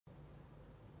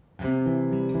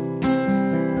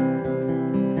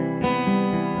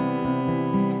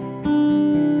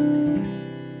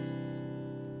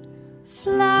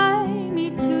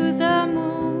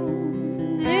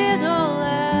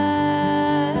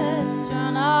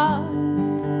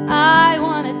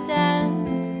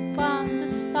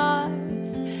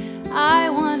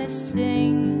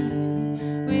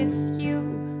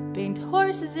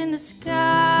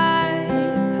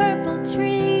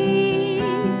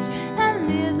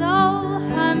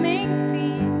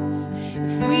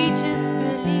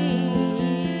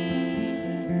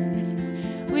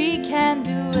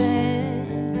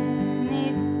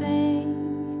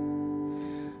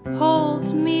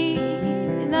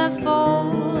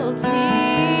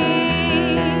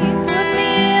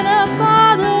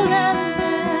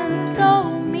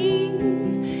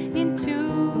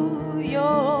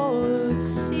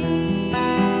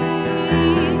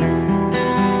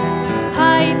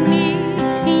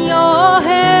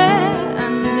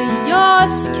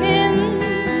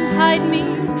hide me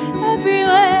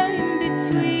everywhere in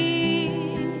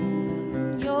between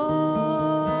your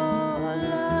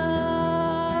love.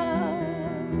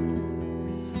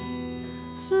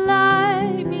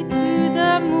 Fly me to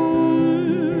the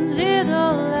moon,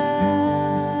 little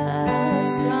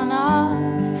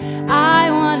astronaut. I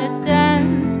wanna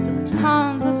dance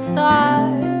upon the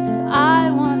stars.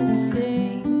 I wanna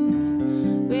sing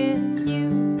with you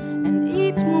and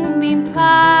eat moonbeam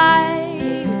pie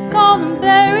with golden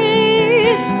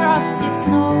berries, frosty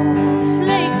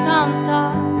snowflakes on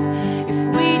top. If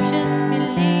we just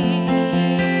believe,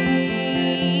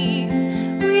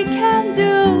 we can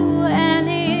do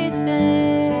anything.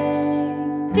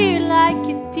 Dear like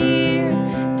a deer,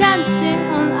 dancing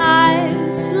on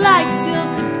ice like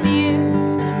silver tears.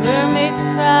 When a mermaid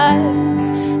cries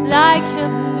like a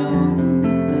balloon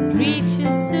that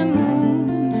reaches the moon.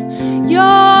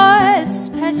 You're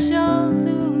special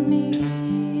to me.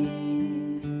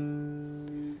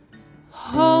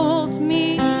 Hold me,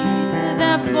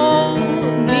 then fold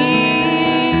me,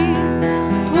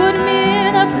 put me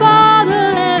in a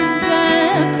bottle and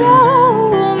then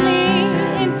throw me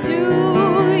into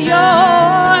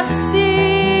your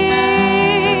sea.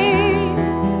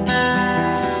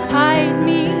 Hide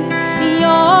me in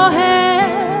your hair,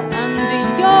 under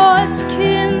your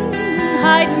skin.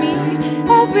 Hide me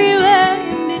everywhere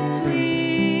in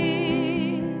between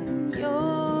your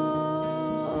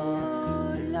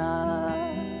love.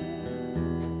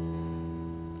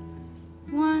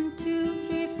 1, 2,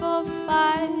 3, 4,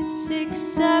 5, 6,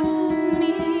 7.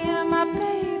 Me and my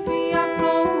baby are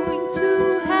going to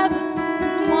heaven.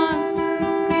 1, 2,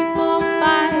 3, 4,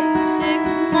 5, 6,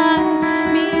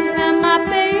 9. Me and my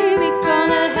baby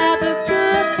gonna have a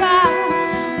good time.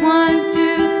 1,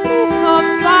 2, 3, 4,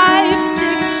 5,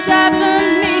 6, 7.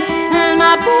 Me and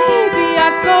my baby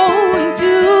are going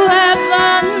to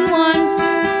heaven. 1,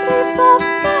 2, 3, 4,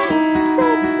 5,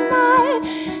 6,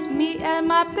 9. Me and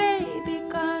my baby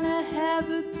gonna have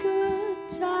a good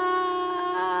time.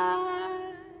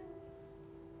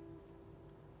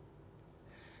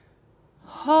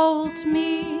 Hold me,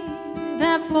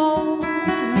 then fold